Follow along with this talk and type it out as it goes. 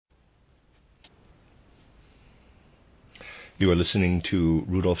You are listening to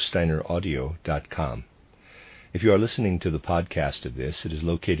RudolfSteinerAudio.com. If you are listening to the podcast of this, it is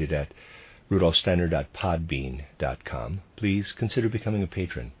located at RudolfSteiner.podbean.com. Please consider becoming a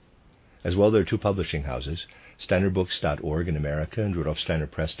patron. As well, there are two publishing houses, SteinerBooks.org in America and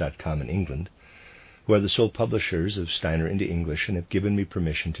RudolfSteinerPress.com in England, who are the sole publishers of Steiner into English and have given me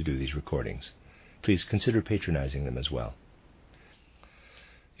permission to do these recordings. Please consider patronizing them as well.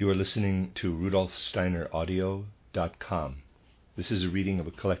 You are listening to RudolfSteinerAudio.com. This is a reading of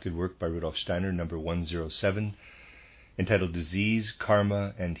a collected work by Rudolf Steiner, number 107, entitled Disease,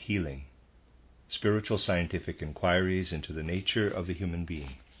 Karma, and Healing, Spiritual Scientific Inquiries into the Nature of the Human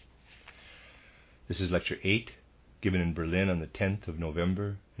Being. This is Lecture 8, given in Berlin on the 10th of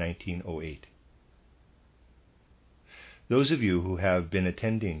November, 1908. Those of you who have been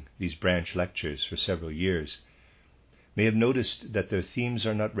attending these branch lectures for several years may have noticed that their themes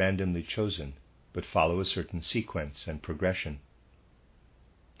are not randomly chosen, but follow a certain sequence and progression.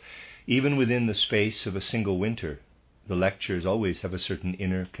 Even within the space of a single winter, the lectures always have a certain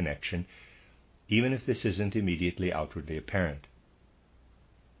inner connection, even if this isn't immediately outwardly apparent.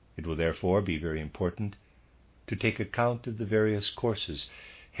 It will therefore be very important to take account of the various courses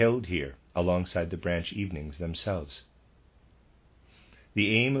held here alongside the branch evenings themselves.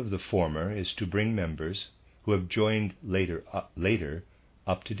 The aim of the former is to bring members who have joined later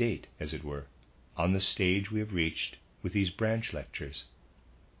up to date, as it were, on the stage we have reached with these branch lectures.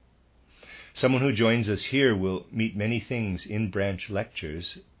 Someone who joins us here will meet many things in branch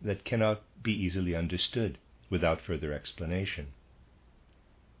lectures that cannot be easily understood without further explanation.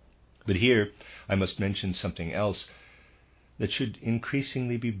 But here I must mention something else that should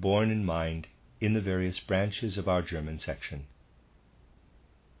increasingly be borne in mind in the various branches of our German section.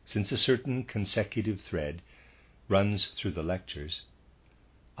 Since a certain consecutive thread runs through the lectures,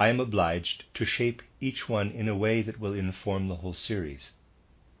 I am obliged to shape each one in a way that will inform the whole series.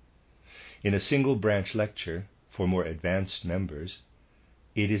 In a single branch lecture for more advanced members,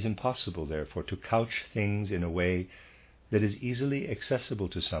 it is impossible, therefore, to couch things in a way that is easily accessible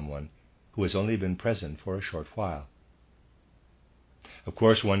to someone who has only been present for a short while. Of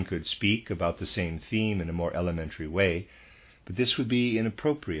course, one could speak about the same theme in a more elementary way, but this would be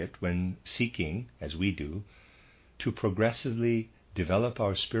inappropriate when seeking, as we do, to progressively develop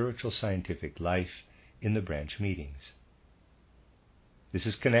our spiritual scientific life in the branch meetings. This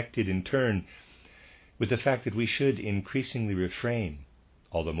is connected in turn with the fact that we should increasingly refrain,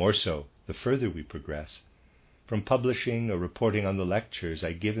 all the more so the further we progress, from publishing or reporting on the lectures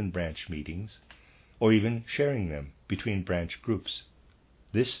I give in branch meetings, or even sharing them between branch groups.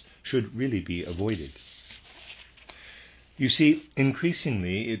 This should really be avoided. You see,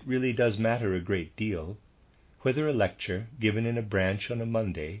 increasingly it really does matter a great deal whether a lecture given in a branch on a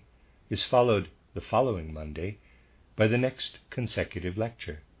Monday is followed the following Monday by the next consecutive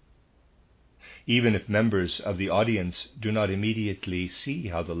lecture. Even if members of the audience do not immediately see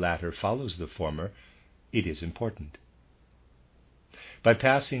how the latter follows the former, it is important. By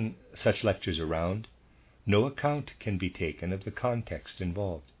passing such lectures around, no account can be taken of the context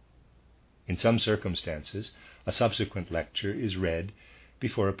involved. In some circumstances, a subsequent lecture is read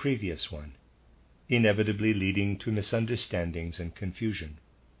before a previous one, inevitably leading to misunderstandings and confusion.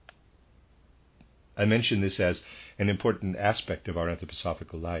 I mention this as an important aspect of our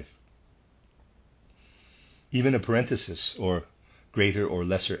anthroposophical life. Even a parenthesis or greater or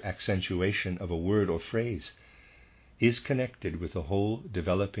lesser accentuation of a word or phrase is connected with the whole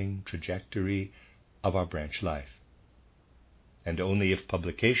developing trajectory of our branch life. And only if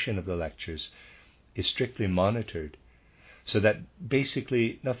publication of the lectures is strictly monitored, so that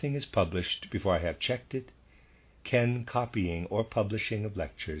basically nothing is published before I have checked it, can copying or publishing of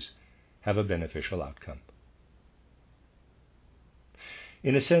lectures have a beneficial outcome.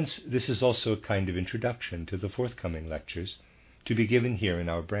 In a sense, this is also a kind of introduction to the forthcoming lectures to be given here in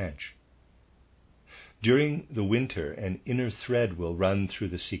our branch. During the winter, an inner thread will run through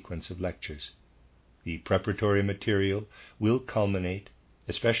the sequence of lectures. The preparatory material will culminate,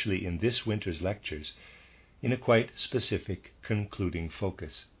 especially in this winter's lectures, in a quite specific concluding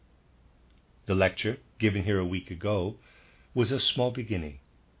focus. The lecture, given here a week ago, was a small beginning,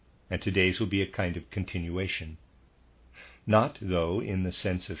 and today's will be a kind of continuation. Not, though, in the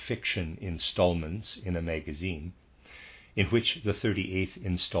sense of fiction installments in a magazine, in which the 38th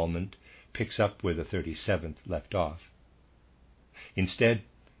installment picks up where the 37th left off. Instead,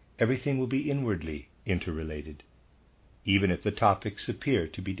 everything will be inwardly interrelated, even if the topics appear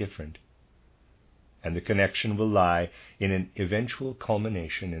to be different, and the connection will lie in an eventual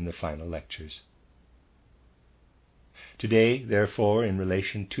culmination in the final lectures. Today, therefore, in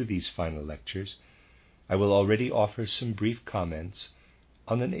relation to these final lectures, I will already offer some brief comments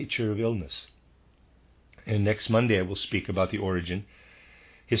on the nature of illness. And next Monday I will speak about the origin,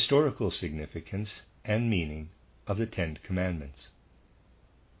 historical significance, and meaning of the Ten Commandments.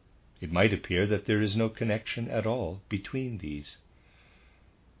 It might appear that there is no connection at all between these.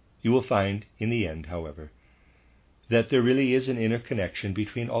 You will find in the end, however, that there really is an inner connection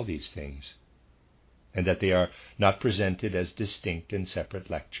between all these things, and that they are not presented as distinct and separate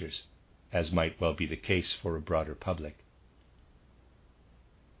lectures, as might well be the case for a broader public.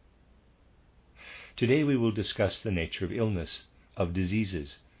 Today we will discuss the nature of illness, of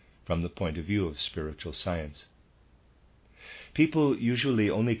diseases, from the point of view of spiritual science. People usually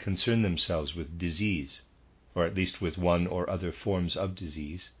only concern themselves with disease, or at least with one or other forms of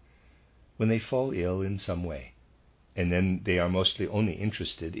disease, when they fall ill in some way, and then they are mostly only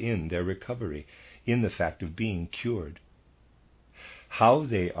interested in their recovery, in the fact of being cured. How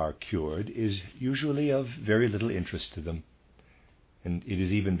they are cured is usually of very little interest to them, and it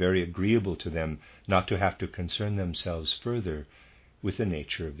is even very agreeable to them not to have to concern themselves further with the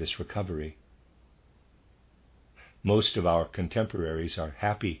nature of this recovery. Most of our contemporaries are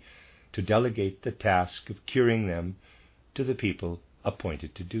happy to delegate the task of curing them to the people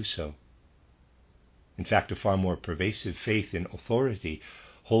appointed to do so. In fact, a far more pervasive faith in authority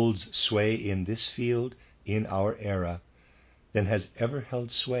holds sway in this field in our era than has ever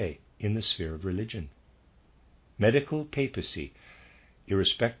held sway in the sphere of religion. Medical papacy,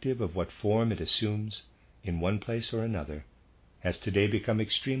 irrespective of what form it assumes in one place or another, has today become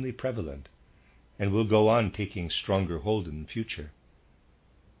extremely prevalent and will go on taking stronger hold in the future.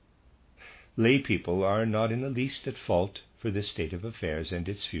 Lay people are not in the least at fault for this state of affairs and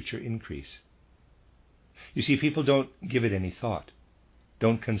its future increase. You see, people don't give it any thought,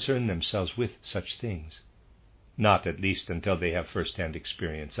 don't concern themselves with such things, not at least until they have first-hand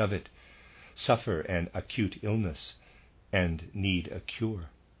experience of it, suffer an acute illness, and need a cure.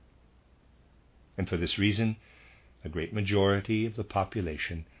 And for this reason, a great majority of the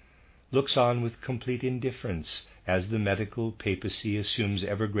population looks on with complete indifference as the medical papacy assumes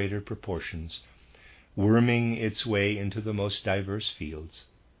ever greater proportions, worming its way into the most diverse fields,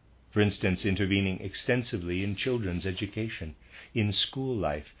 for instance, intervening extensively in children's education, in school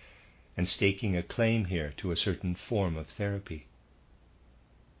life, and staking a claim here to a certain form of therapy.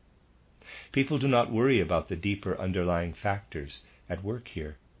 People do not worry about the deeper underlying factors at work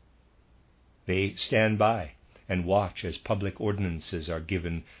here. They stand by and watch as public ordinances are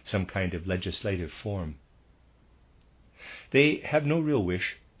given some kind of legislative form. They have no real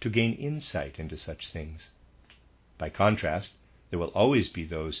wish to gain insight into such things. By contrast, there will always be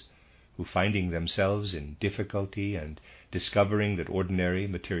those who, finding themselves in difficulty and discovering that ordinary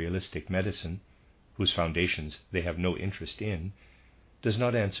materialistic medicine, whose foundations they have no interest in, does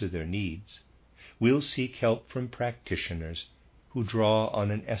not answer their needs, will seek help from practitioners who draw on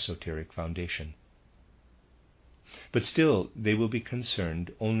an esoteric foundation. But still, they will be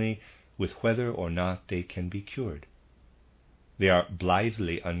concerned only with whether or not they can be cured. They are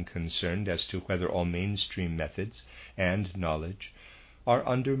blithely unconcerned as to whether all mainstream methods and knowledge are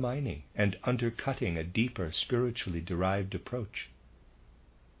undermining and undercutting a deeper spiritually derived approach.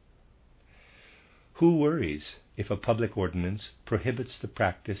 Who worries if a public ordinance prohibits the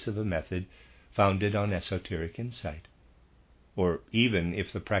practice of a method founded on esoteric insight, or even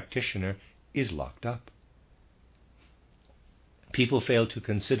if the practitioner is locked up? People fail to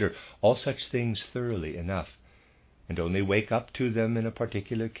consider all such things thoroughly enough, and only wake up to them in a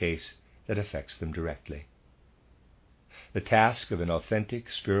particular case that affects them directly. The task of an authentic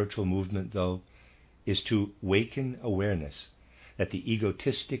spiritual movement, though, is to waken awareness that the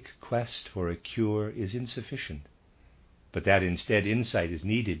egotistic quest for a cure is insufficient, but that instead insight is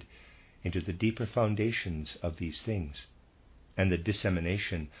needed into the deeper foundations of these things and the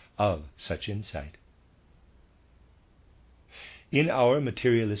dissemination of such insight. In our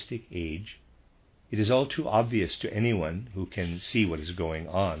materialistic age, it is all too obvious to anyone who can see what is going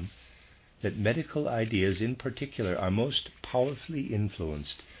on that medical ideas in particular are most powerfully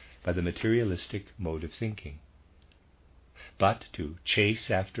influenced by the materialistic mode of thinking. But to chase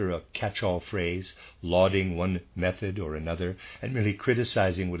after a catch-all phrase, lauding one method or another, and merely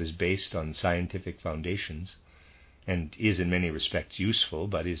criticizing what is based on scientific foundations, and is in many respects useful,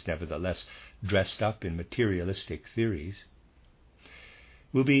 but is nevertheless dressed up in materialistic theories,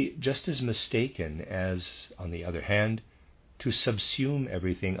 will be just as mistaken as, on the other hand, to subsume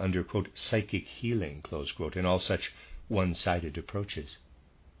everything under, quote, psychic healing, close quote, and all such one-sided approaches.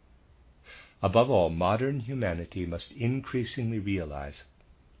 Above all, modern humanity must increasingly realize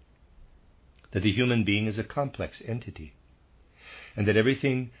that the human being is a complex entity, and that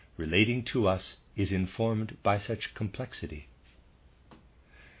everything relating to us is informed by such complexity.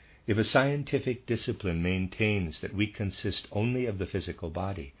 If a scientific discipline maintains that we consist only of the physical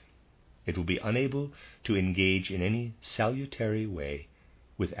body, it will be unable to engage in any salutary way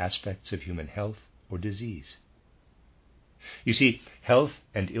with aspects of human health or disease. You see, health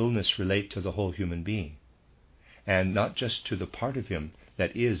and illness relate to the whole human being, and not just to the part of him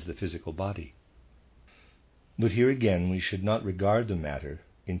that is the physical body. But here again we should not regard the matter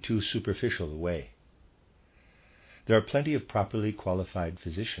in too superficial a way. There are plenty of properly qualified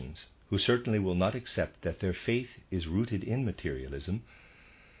physicians who certainly will not accept that their faith is rooted in materialism,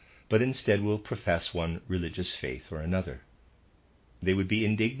 but instead will profess one religious faith or another. They would be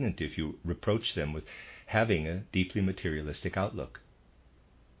indignant if you reproach them with having a deeply materialistic outlook.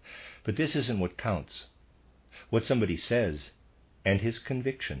 But this isn't what counts. What somebody says and his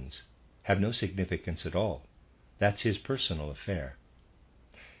convictions have no significance at all. That's his personal affair.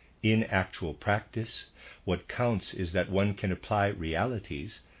 In actual practice, what counts is that one can apply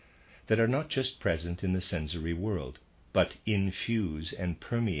realities that are not just present in the sensory world, but infuse and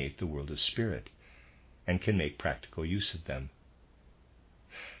permeate the world of spirit, and can make practical use of them.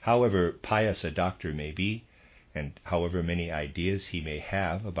 However pious a doctor may be, and however many ideas he may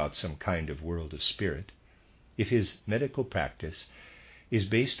have about some kind of world of spirit, if his medical practice is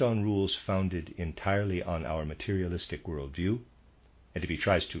based on rules founded entirely on our materialistic worldview, and if he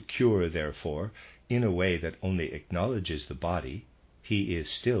tries to cure, therefore, in a way that only acknowledges the body, he is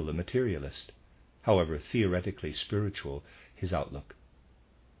still a materialist, however theoretically spiritual his outlook.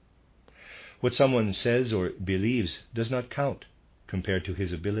 What someone says or believes does not count compared to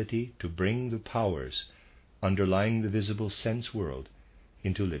his ability to bring the powers underlying the visible sense world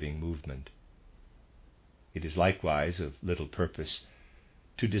into living movement. It is likewise of little purpose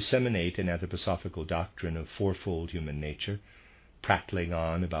to disseminate an anthroposophical doctrine of fourfold human nature, prattling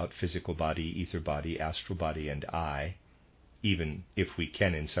on about physical body, ether body, astral body, and I, even if we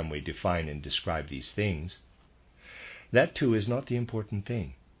can in some way define and describe these things. That too is not the important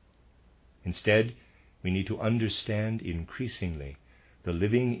thing. Instead, we need to understand increasingly the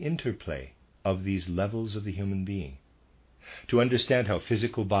living interplay of these levels of the human being, to understand how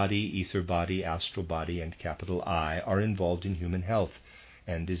physical body, ether body, astral body, and capital I are involved in human health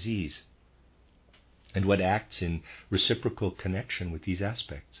and disease, and what acts in reciprocal connection with these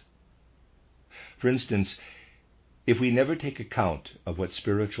aspects. For instance, if we never take account of what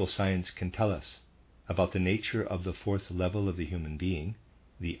spiritual science can tell us about the nature of the fourth level of the human being,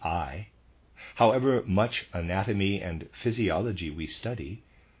 the I, however much anatomy and physiology we study,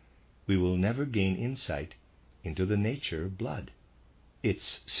 we will never gain insight into the nature of blood.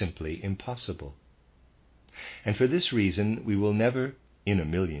 It's simply impossible. And for this reason, we will never, in a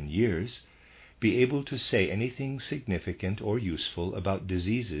million years, be able to say anything significant or useful about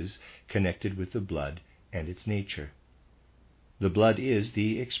diseases connected with the blood and its nature. The blood is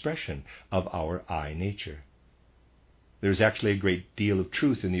the expression of our I nature. There is actually a great deal of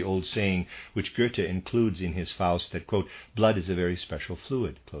truth in the old saying which Goethe includes in his Faust that, quote, blood is a very special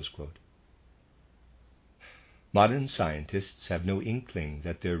fluid, close quote. Modern scientists have no inkling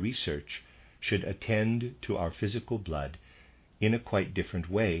that their research should attend to our physical blood in a quite different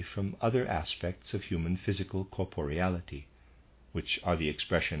way from other aspects of human physical corporeality, which are the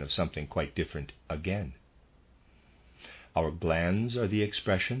expression of something quite different again. Our glands are the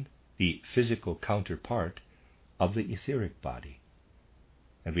expression, the physical counterpart, of the etheric body.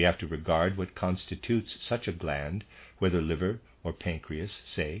 And we have to regard what constitutes such a gland, whether liver or pancreas,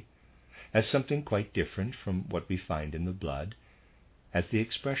 say, as something quite different from what we find in the blood, as the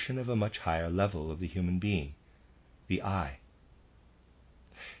expression of a much higher level of the human being, the I.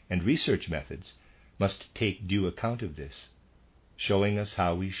 And research methods must take due account of this, showing us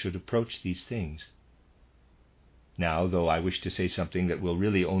how we should approach these things. Now, though I wish to say something that will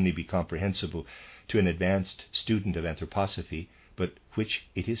really only be comprehensible to an advanced student of anthroposophy, but which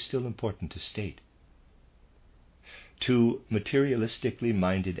it is still important to state. To materialistically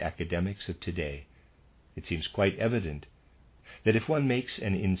minded academics of today, it seems quite evident that if one makes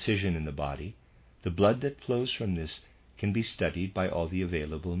an incision in the body, the blood that flows from this can be studied by all the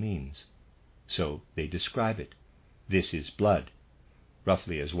available means. So they describe it. This is blood,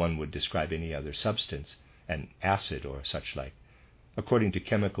 roughly as one would describe any other substance, an acid or such like, according to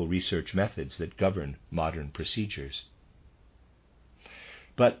chemical research methods that govern modern procedures.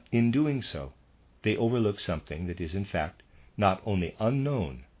 But in doing so, they overlook something that is in fact not only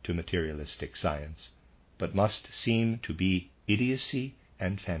unknown to materialistic science, but must seem to be idiocy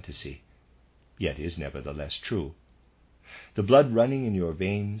and fantasy, yet is nevertheless true. The blood running in your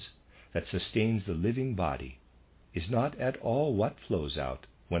veins that sustains the living body is not at all what flows out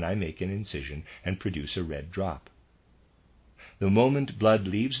when I make an incision and produce a red drop. The moment blood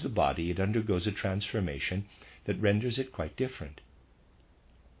leaves the body, it undergoes a transformation that renders it quite different.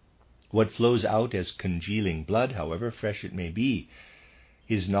 What flows out as congealing blood, however fresh it may be,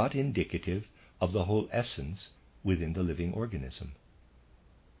 is not indicative of the whole essence within the living organism.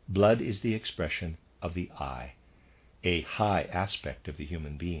 Blood is the expression of the I, a high aspect of the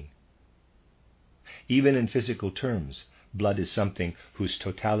human being. Even in physical terms, blood is something whose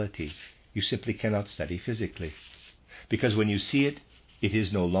totality you simply cannot study physically, because when you see it, it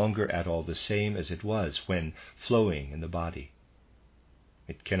is no longer at all the same as it was when flowing in the body.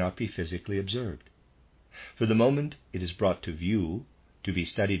 It cannot be physically observed. For the moment it is brought to view to be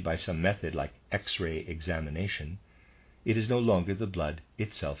studied by some method like X-ray examination, it is no longer the blood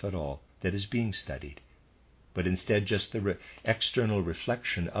itself at all that is being studied, but instead just the external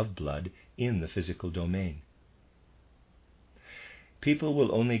reflection of blood in the physical domain. People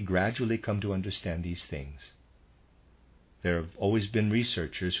will only gradually come to understand these things. There have always been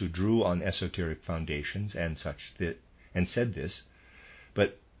researchers who drew on esoteric foundations and said this,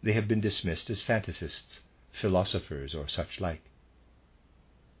 but they have been dismissed as fantasists, philosophers, or such like.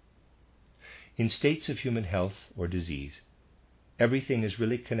 In states of human health or disease, everything is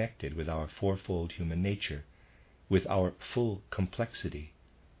really connected with our fourfold human nature, with our full complexity.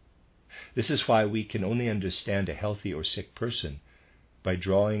 This is why we can only understand a healthy or sick person by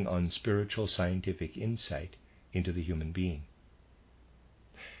drawing on spiritual scientific insight into the human being.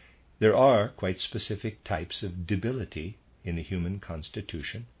 There are quite specific types of debility in the human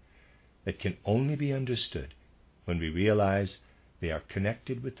constitution that can only be understood when we realize they are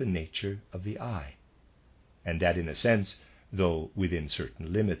connected with the nature of the I, and that in a sense, though within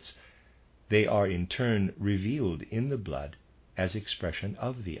certain limits, they are in turn revealed in the blood as expression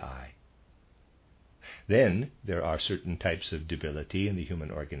of the I. Then there are certain types of debility in the human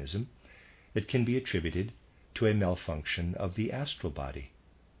organism that can be attributed to a malfunction of the astral body,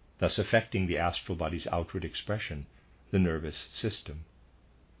 thus affecting the astral body's outward expression, the nervous system.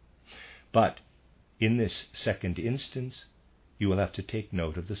 But in this second instance, you will have to take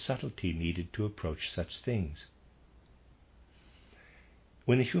note of the subtlety needed to approach such things.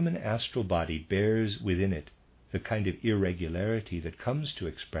 When the human astral body bears within it the kind of irregularity that comes to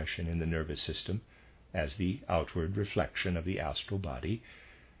expression in the nervous system as the outward reflection of the astral body,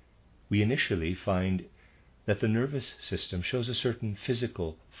 we initially find that the nervous system shows a certain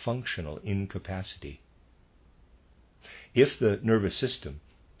physical, functional incapacity. If the nervous system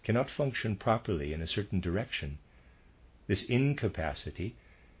cannot function properly in a certain direction, this incapacity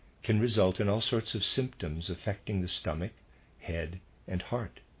can result in all sorts of symptoms affecting the stomach, head, and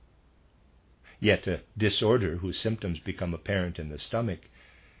heart. Yet a disorder whose symptoms become apparent in the stomach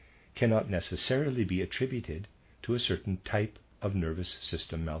cannot necessarily be attributed to a certain type of nervous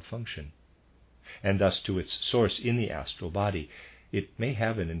system malfunction, and thus to its source in the astral body. It may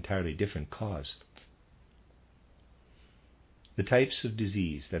have an entirely different cause. The types of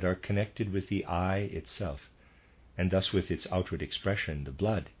disease that are connected with the I itself, and thus with its outward expression, the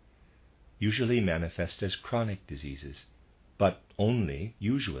blood, usually manifest as chronic diseases, but only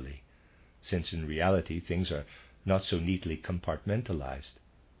usually, since in reality things are not so neatly compartmentalized,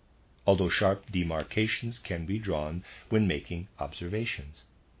 although sharp demarcations can be drawn when making observations.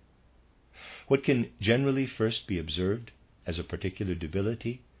 What can generally first be observed as a particular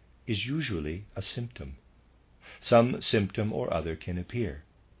debility is usually a symptom. Some symptom or other can appear,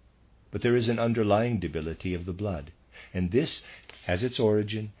 but there is an underlying debility of the blood, and this has its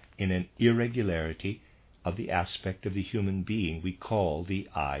origin in an irregularity of the aspect of the human being we call the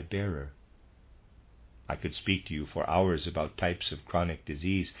I bearer. I could speak to you for hours about types of chronic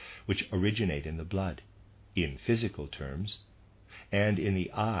disease which originate in the blood, in physical terms, and in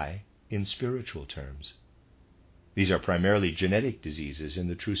the I in spiritual terms. These are primarily genetic diseases in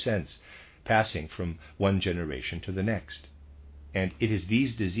the true sense, passing from one generation to the next. And it is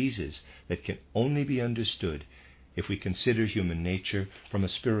these diseases that can only be understood if we consider human nature from a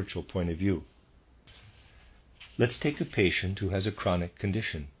spiritual point of view. Let's take a patient who has a chronic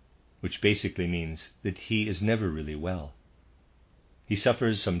condition, which basically means that he is never really well. He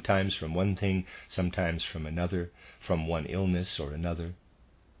suffers sometimes from one thing, sometimes from another, from one illness or another.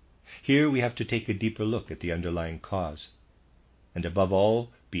 Here we have to take a deeper look at the underlying cause, and above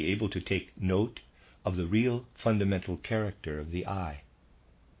all, be able to take note of the real fundamental character of the I.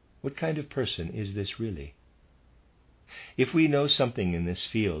 What kind of person is this really? If we know something in this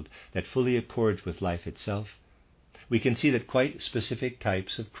field that fully accords with life itself, we can see that quite specific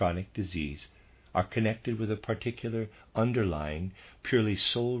types of chronic disease are connected with a particular underlying, purely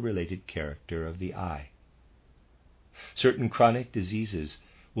soul-related character of the I. Certain chronic diseases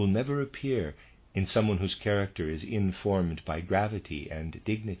will never appear in someone whose character is informed by gravity and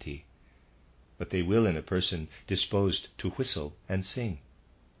dignity, but they will in a person disposed to whistle and sing.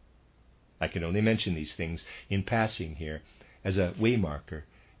 I can only mention these things in passing here as a waymarker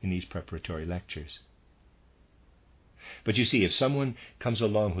in these preparatory lectures. But you see, if someone comes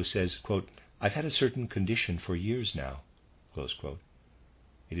along who says, quote, "I've had a certain condition for years now," close quote,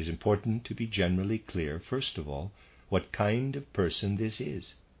 it is important to be generally clear, first of all, what kind of person this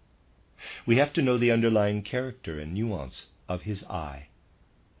is. We have to know the underlying character and nuance of his eye.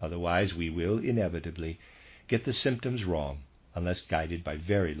 Otherwise, we will inevitably get the symptoms wrong unless guided by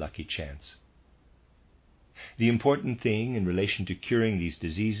very lucky chance. The important thing in relation to curing these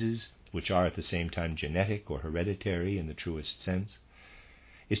diseases, which are at the same time genetic or hereditary in the truest sense,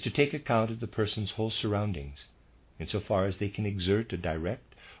 is to take account of the person's whole surroundings, insofar as they can exert a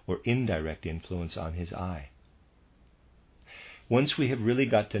direct or indirect influence on his eye. Once we have really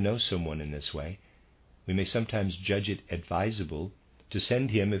got to know someone in this way, we may sometimes judge it advisable to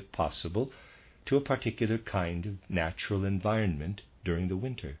send him, if possible, to a particular kind of natural environment during the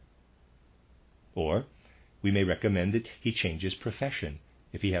winter. Or we may recommend that he change his profession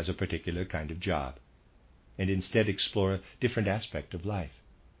if he has a particular kind of job, and instead explore a different aspect of life.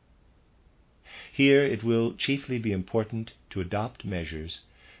 Here it will chiefly be important to adopt measures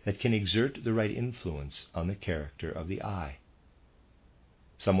that can exert the right influence on the character of the eye.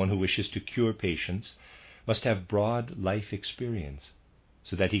 Someone who wishes to cure patients must have broad life experience,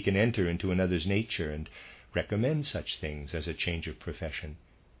 so that he can enter into another's nature and recommend such things as a change of profession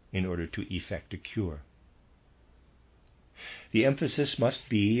in order to effect a cure. The emphasis must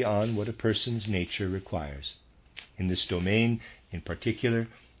be on what a person's nature requires. In this domain, in particular,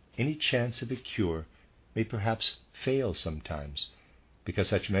 any chance of a cure may perhaps fail sometimes, because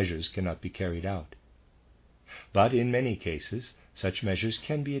such measures cannot be carried out. But in many cases, such measures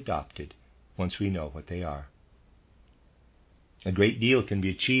can be adopted once we know what they are. A great deal can be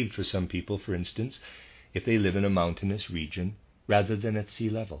achieved for some people, for instance, if they live in a mountainous region rather than at sea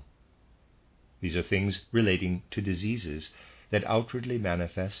level. These are things relating to diseases that outwardly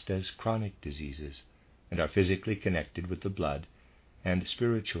manifest as chronic diseases and are physically connected with the blood and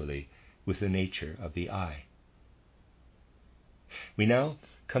spiritually with the nature of the eye. We now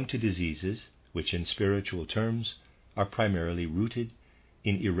come to diseases which in spiritual terms are primarily rooted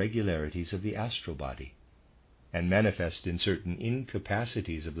in irregularities of the astral body and manifest in certain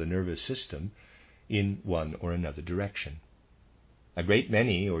incapacities of the nervous system in one or another direction. A great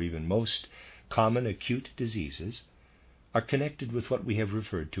many, or even most, common acute diseases are connected with what we have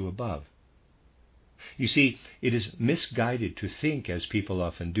referred to above. You see, it is misguided to think, as people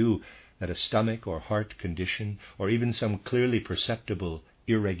often do, that a stomach or heart condition, or even some clearly perceptible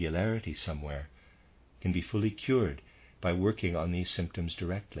irregularity somewhere, can be fully cured by working on these symptoms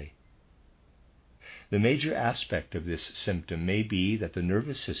directly. The major aspect of this symptom may be that the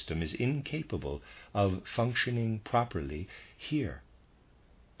nervous system is incapable of functioning properly here.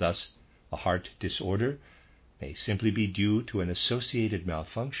 Thus, a heart disorder may simply be due to an associated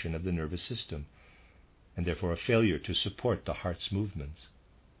malfunction of the nervous system, and therefore a failure to support the heart's movements.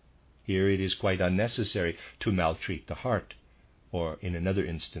 Here it is quite unnecessary to maltreat the heart, or in another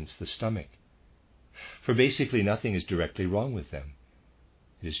instance the stomach, for basically nothing is directly wrong with them.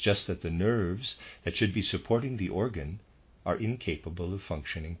 It is just that the nerves that should be supporting the organ are incapable of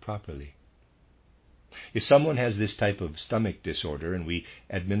functioning properly. If someone has this type of stomach disorder and we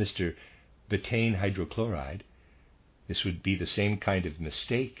administer betaine hydrochloride, this would be the same kind of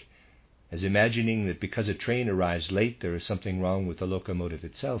mistake as imagining that because a train arrives late there is something wrong with the locomotive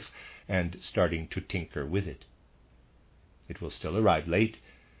itself and starting to tinker with it. It will still arrive late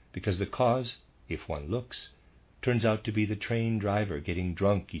because the cause, if one looks, turns out to be the train driver getting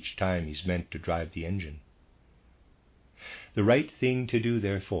drunk each time he's meant to drive the engine. The right thing to do,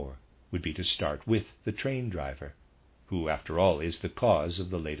 therefore, would be to start with the train driver, who, after all, is the cause of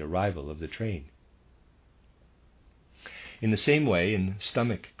the late arrival of the train. In the same way, in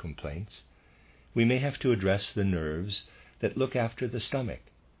stomach complaints, we may have to address the nerves that look after the stomach,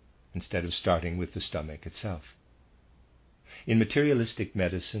 instead of starting with the stomach itself. In materialistic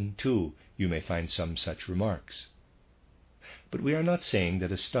medicine, too, you may find some such remarks. But we are not saying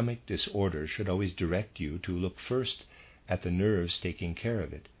that a stomach disorder should always direct you to look first at the nerves taking care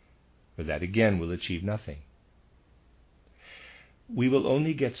of it, for that again will achieve nothing. We will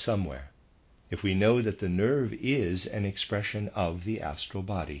only get somewhere if we know that the nerve is an expression of the astral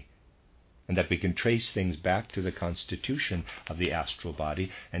body, and that we can trace things back to the constitution of the astral body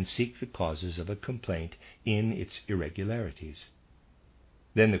and seek the causes of a complaint in its irregularities.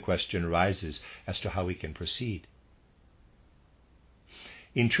 Then the question arises as to how we can proceed.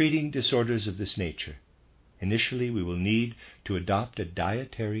 In treating disorders of this nature, initially we will need to adopt a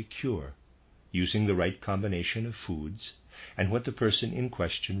dietary cure, using the right combination of foods and what the person in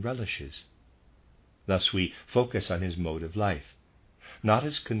question relishes. Thus we focus on his mode of life, not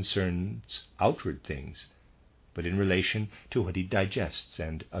as concerns outward things, but in relation to what he digests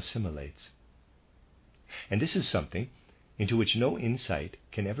and assimilates. And this is something into which no insight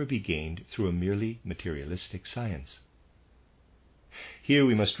can ever be gained through a merely materialistic science. Here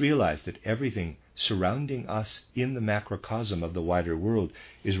we must realize that everything surrounding us in the macrocosm of the wider world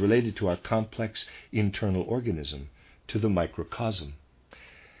is related to our complex internal organism, to the microcosm.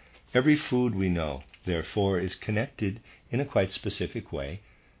 Every food we know, therefore, is connected in a quite specific way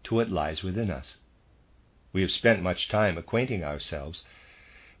to what lies within us. We have spent much time acquainting ourselves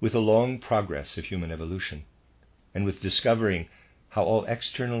with the long progress of human evolution, and with discovering how all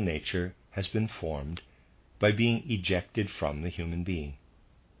external nature has been formed by being ejected from the human being.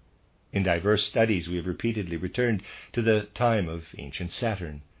 In diverse studies we have repeatedly returned to the time of ancient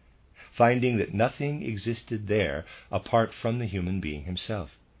Saturn, finding that nothing existed there apart from the human being himself,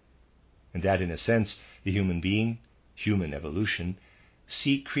 and that in a sense the human being, human evolution,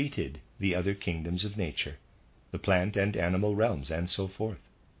 secreted the other kingdoms of nature, the plant and animal realms, and so forth.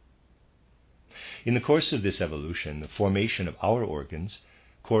 In the course of this evolution, the formation of our organs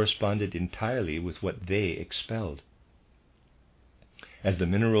corresponded entirely with what they expelled. As the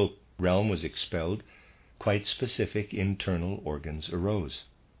mineral realm was expelled, quite specific internal organs arose.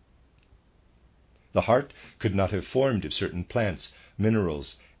 The heart could not have formed if certain plants,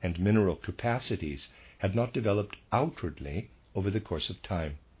 minerals, and mineral capacities had not developed outwardly over the course of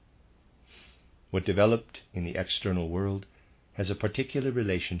time. What developed in the external world has a particular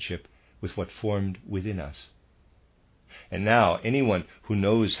relationship with what formed within us. And now anyone who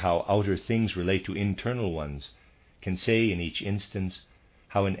knows how outer things relate to internal ones can say in each instance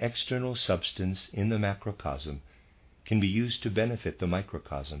how an external substance in the macrocosm can be used to benefit the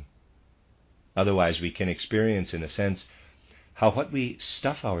microcosm. Otherwise we can experience, in a sense, how what we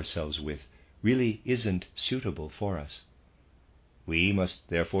stuff ourselves with really isn't suitable for us. We must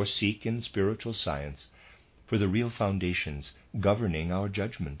therefore seek in spiritual science for the real foundations governing our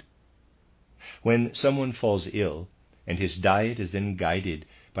judgment. When someone falls ill, and his diet is then guided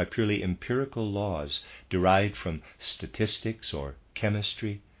by purely empirical laws derived from statistics or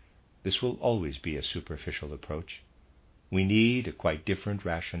chemistry, this will always be a superficial approach. We need a quite different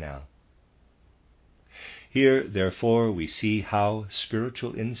rationale. Here, therefore, we see how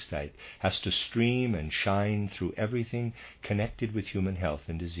spiritual insight has to stream and shine through everything connected with human health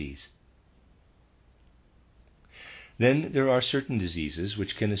and disease. Then there are certain diseases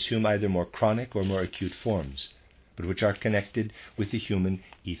which can assume either more chronic or more acute forms, but which are connected with the human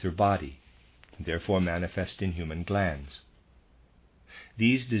ether body, and therefore manifest in human glands.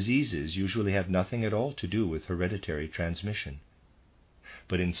 These diseases usually have nothing at all to do with hereditary transmission,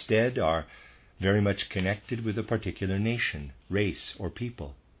 but instead are very much connected with a particular nation, race, or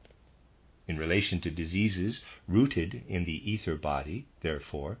people. In relation to diseases rooted in the ether body,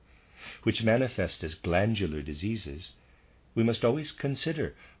 therefore, which manifest as glandular diseases, we must always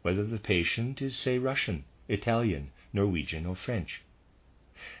consider whether the patient is, say, Russian, Italian, Norwegian, or French.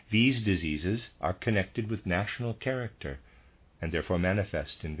 These diseases are connected with national character and therefore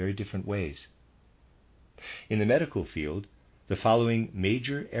manifest in very different ways. In the medical field, the following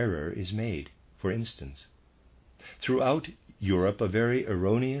major error is made. For instance, throughout Europe, a very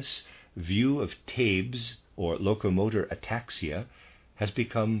erroneous view of Tabes or locomotor ataxia has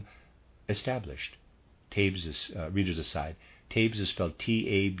become established. Tabes is, readers aside, Tabes is spelled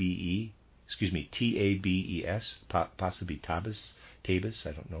T-A-B-E, T-A-B-E-S, possibly Tabes,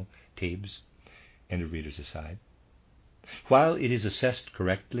 I don't know, Tabes, end of readers aside. While it is assessed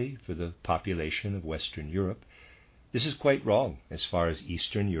correctly for the population of Western Europe, this is quite wrong as far as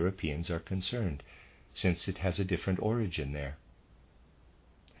Eastern Europeans are concerned, since it has a different origin there.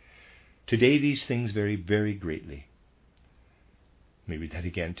 Today these things vary very greatly. Let me read that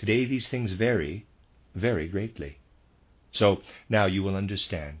again. Today these things vary very greatly. So now you will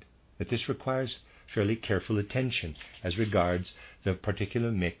understand that this requires fairly careful attention as regards the particular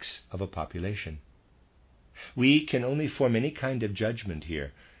mix of a population. We can only form any kind of judgment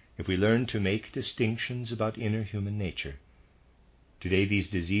here if we learn to make distinctions about inner human nature. Today these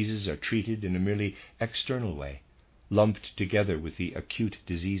diseases are treated in a merely external way, lumped together with the acute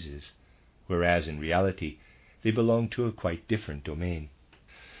diseases, whereas in reality they belong to a quite different domain.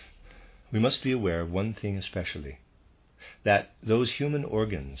 We must be aware of one thing especially, that those human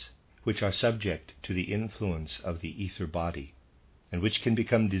organs which are subject to the influence of the ether body, and which can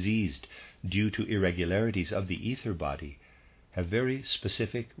become diseased due to irregularities of the ether body, have very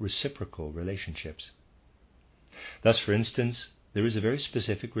specific reciprocal relationships. Thus, for instance, there is a very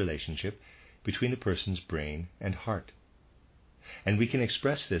specific relationship between a person's brain and heart. And we can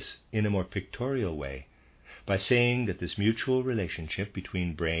express this in a more pictorial way by saying that this mutual relationship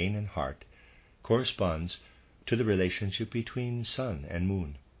between brain and heart corresponds to the relationship between sun and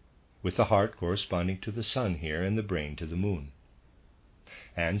moon, with the heart corresponding to the sun here and the brain to the moon.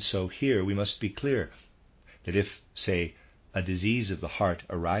 And so here we must be clear that if, say, a disease of the heart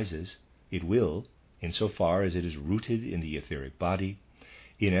arises, it will, insofar as it is rooted in the etheric body,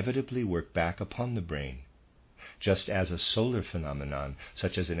 inevitably work back upon the brain, just as a solar phenomenon,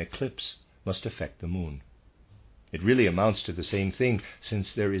 such as an eclipse, must affect the moon. It really amounts to the same thing,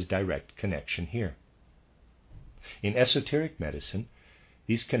 since there is direct connection here. In esoteric medicine,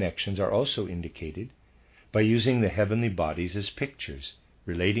 these connections are also indicated by using the heavenly bodies as pictures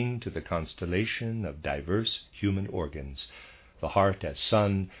relating to the constellation of diverse human organs, the heart as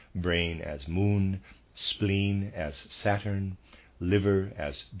sun, brain as moon, spleen as Saturn, liver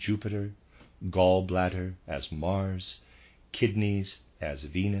as Jupiter, gallbladder as Mars, kidneys as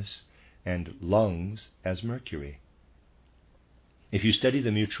Venus, and lungs as Mercury. If you study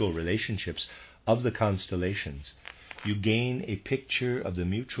the mutual relationships of the constellations, you gain a picture of the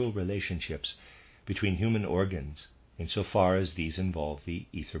mutual relationships between human organs insofar as these involve the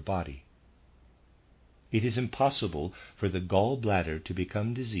ether body. It is impossible for the gallbladder to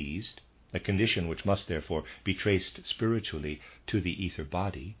become diseased, a condition which must therefore be traced spiritually to the ether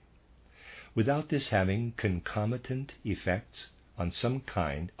body, without this having concomitant effects on some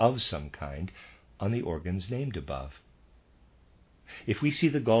kind on the organs named above. If we see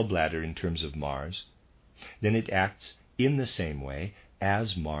the gallbladder in terms of Mars, then it acts in the same way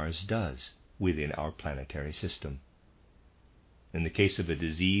as Mars does within our planetary system. In the case of a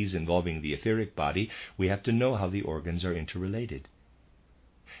disease involving the etheric body, we have to know how the organs are interrelated.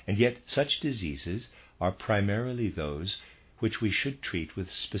 And yet such diseases are primarily those which we should treat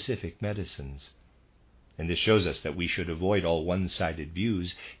with specific medicines. And this shows us that we should avoid all one-sided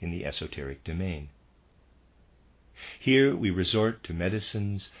views in the esoteric domain. Here we resort to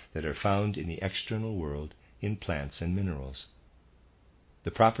medicines that are found in the external world in plants and minerals.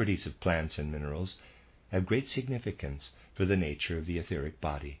 The properties of plants and minerals have great significance for the nature of the etheric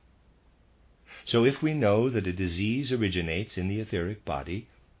body. So if we know that a disease originates in the etheric body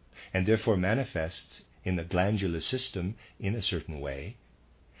and therefore manifests in the glandular system in a certain way,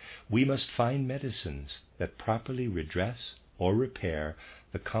 we must find medicines that properly redress or repair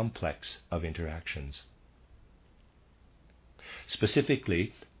the complex of interactions.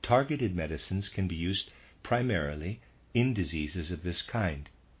 Specifically, targeted medicines can be used primarily in diseases of this kind,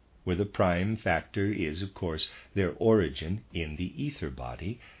 where the prime factor is, of course, their origin in the ether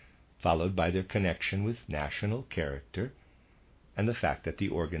body, followed by their connection with national character and the fact that the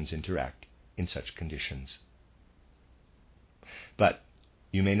organs interact in such conditions. But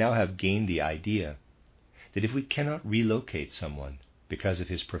you may now have gained the idea that if we cannot relocate someone because of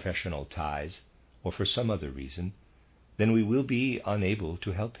his professional ties or for some other reason, then we will be unable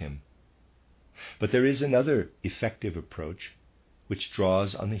to help him. But there is another effective approach which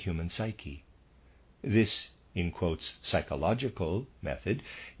draws on the human psyche. This, in quotes, psychological method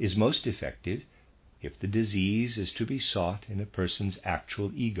is most effective if the disease is to be sought in a person's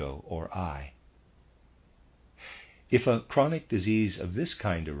actual ego or I. If a chronic disease of this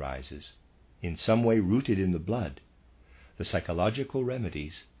kind arises, in some way rooted in the blood, the psychological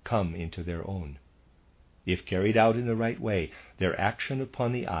remedies come into their own. If carried out in the right way, their action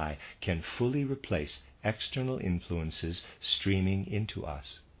upon the I can fully replace external influences streaming into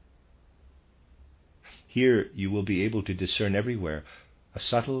us. Here you will be able to discern everywhere a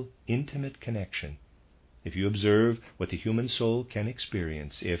subtle, intimate connection. If you observe what the human soul can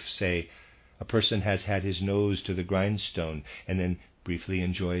experience if, say, a person has had his nose to the grindstone and then briefly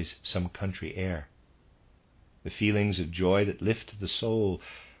enjoys some country air. The feelings of joy that lift the soul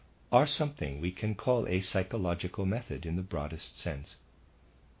are something we can call a psychological method in the broadest sense.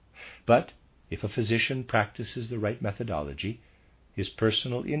 But if a physician practices the right methodology, his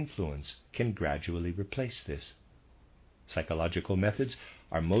personal influence can gradually replace this. Psychological methods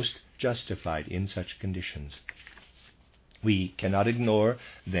are most justified in such conditions. We cannot ignore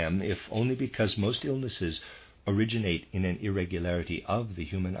them if only because most illnesses originate in an irregularity of the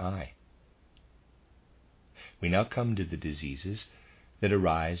human I. We now come to the diseases that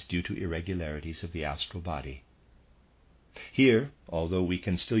arise due to irregularities of the astral body. Here, although we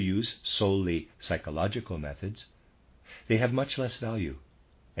can still use solely psychological methods, they have much less value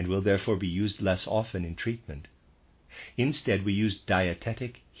and will therefore be used less often in treatment. Instead, we use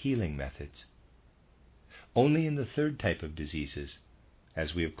dietetic healing methods. Only in the third type of diseases,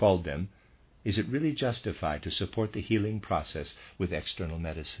 as we have called them, is it really justified to support the healing process with external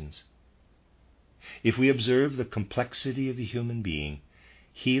medicines. If we observe the complexity of the human being,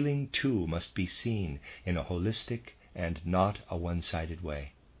 healing too must be seen in a holistic and not a one-sided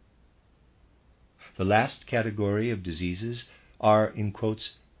way. The last category of diseases are, in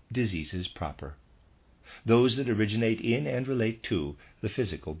quotes, diseases proper, those that originate in and relate to the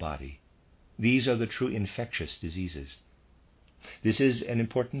physical body. These are the true infectious diseases. This is an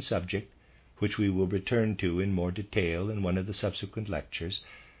important subject which we will return to in more detail in one of the subsequent lectures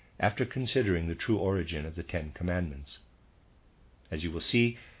after considering the true origin of the Ten Commandments. As you will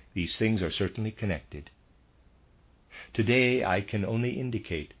see, these things are certainly connected. Today I can only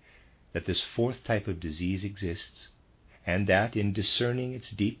indicate that this fourth type of disease exists, and that in discerning its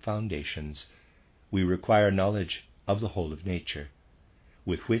deep foundations, we require knowledge of the whole of nature,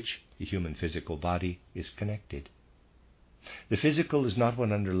 with which the human physical body is connected. The physical is not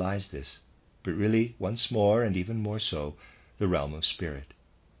what underlies this, but really, once more, and even more so, the realm of spirit.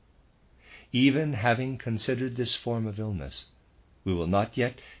 Even having considered this form of illness, we will not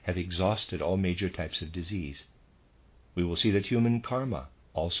yet have exhausted all major types of disease. We will see that human karma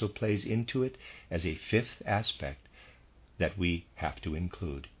also plays into it as a fifth aspect that we have to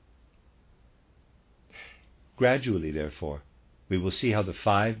include. Gradually, therefore, we will see how the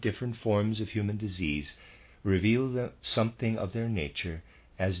 5 different forms of human disease reveal something of their nature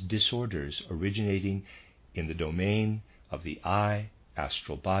as disorders originating in the domain of the eye,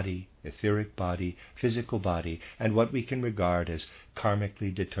 astral body, etheric body, physical body, and what we can regard as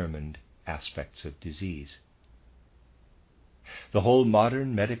karmically determined aspects of disease. The whole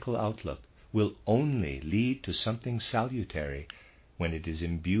modern medical outlook will only lead to something salutary when it is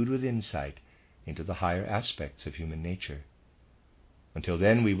imbued with insight into the higher aspects of human nature. Until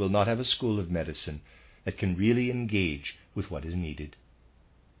then, we will not have a school of medicine that can really engage with what is needed.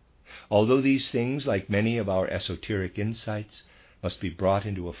 Although these things, like many of our esoteric insights, must be brought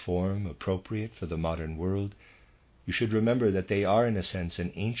into a form appropriate for the modern world, you should remember that they are, in a sense,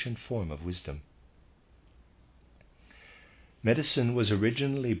 an ancient form of wisdom. Medicine was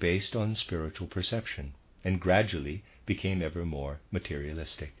originally based on spiritual perception and gradually became ever more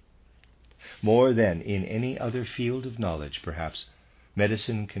materialistic. More than in any other field of knowledge, perhaps,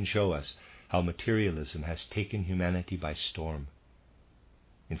 medicine can show us how materialism has taken humanity by storm.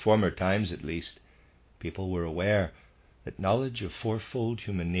 In former times, at least, people were aware that knowledge of fourfold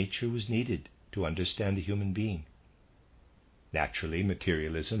human nature was needed to understand the human being. Naturally,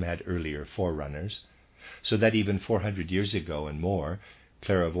 materialism had earlier forerunners, so that even 400 years ago and more,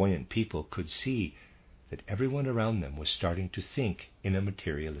 clairvoyant people could see that everyone around them was starting to think in a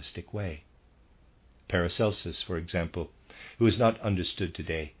materialistic way. Paracelsus, for example, who is not understood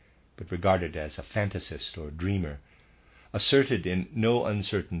today, but regarded as a fantasist or dreamer, asserted in no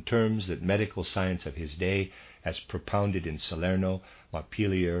uncertain terms that medical science of his day, as propounded in Salerno,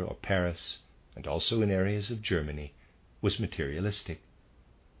 Montpellier, or Paris, and also in areas of Germany, was materialistic,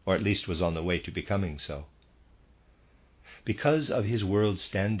 or at least was on the way to becoming so. Because of his world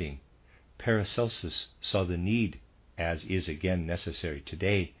standing, Paracelsus saw the need, as is again necessary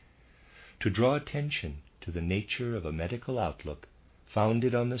today, to draw attention to the nature of a medical outlook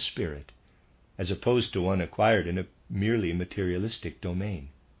founded on the spirit, as opposed to one acquired in a merely materialistic domain.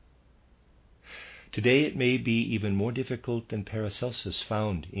 Today it may be even more difficult than Paracelsus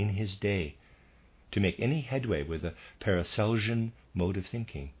found in his day to make any headway with a Paracelsian mode of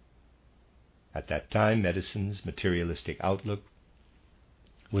thinking. At that time, medicine's materialistic outlook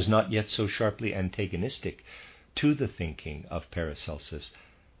was not yet so sharply antagonistic to the thinking of Paracelsus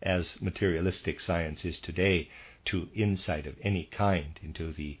as materialistic science is today to insight of any kind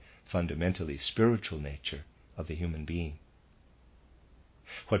into the fundamentally spiritual nature of the human being.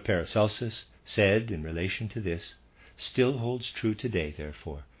 What Paracelsus said in relation to this still holds true today,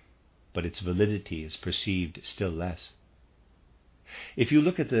 therefore, but its validity is perceived still less. If you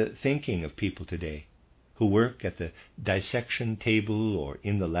look at the thinking of people today who work at the dissection table or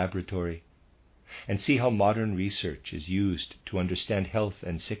in the laboratory, and see how modern research is used to understand health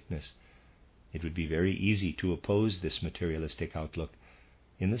and sickness, it would be very easy to oppose this materialistic outlook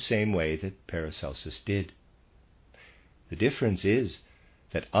in the same way that Paracelsus did. The difference is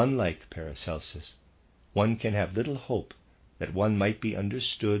that, unlike Paracelsus, one can have little hope that one might be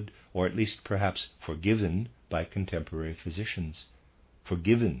understood, or at least perhaps forgiven, by contemporary physicians.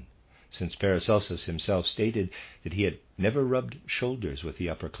 Forgiven, since Paracelsus himself stated that he had never rubbed shoulders with the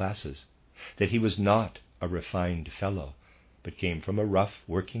upper classes, that he was not a refined fellow, but came from a rough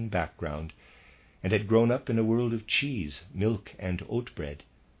working background, and had grown up in a world of cheese, milk, and oat bread.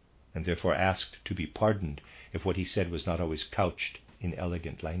 and therefore asked to be pardoned if what he said was not always couched in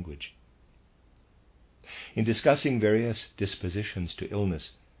elegant language. In discussing various dispositions to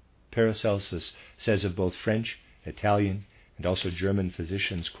illness, Paracelsus says of both French, Italian, and also German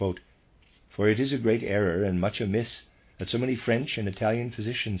physicians, quote, "For it is a great error and much amiss that so many French and Italian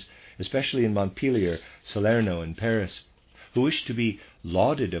physicians, especially in Montpellier, Salerno, and Paris, who wish to be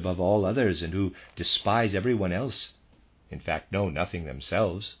lauded above all others and who despise everyone else, in fact know nothing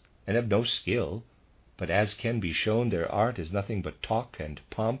themselves and have no skill, but as can be shown their art is nothing but talk and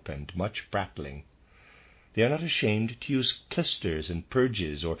pomp and much prattling. They are not ashamed to use clysters and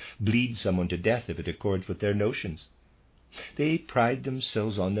purges or bleed someone to death if it accords with their notions. They pride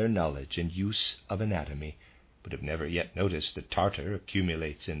themselves on their knowledge and use of anatomy, but have never yet noticed that tartar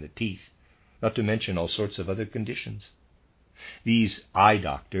accumulates in the teeth, not to mention all sorts of other conditions. These eye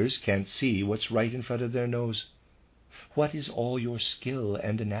doctors can't see what's right in front of their nose. What is all your skill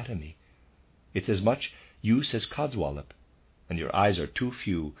and anatomy? It's as much use as codswallop, and your eyes are too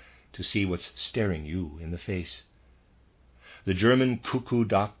few to see what's staring you in the face. The German cuckoo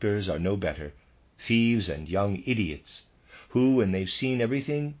doctors are no better, thieves and young idiots, who, when they've seen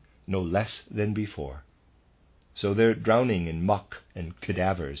everything, know less than before. So they're drowning in muck and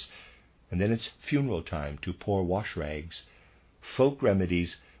cadavers, and then it's funeral time to poor wash rags. Folk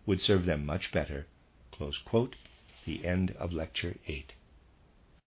remedies would serve them much better." Close quote. The end of Lecture 8.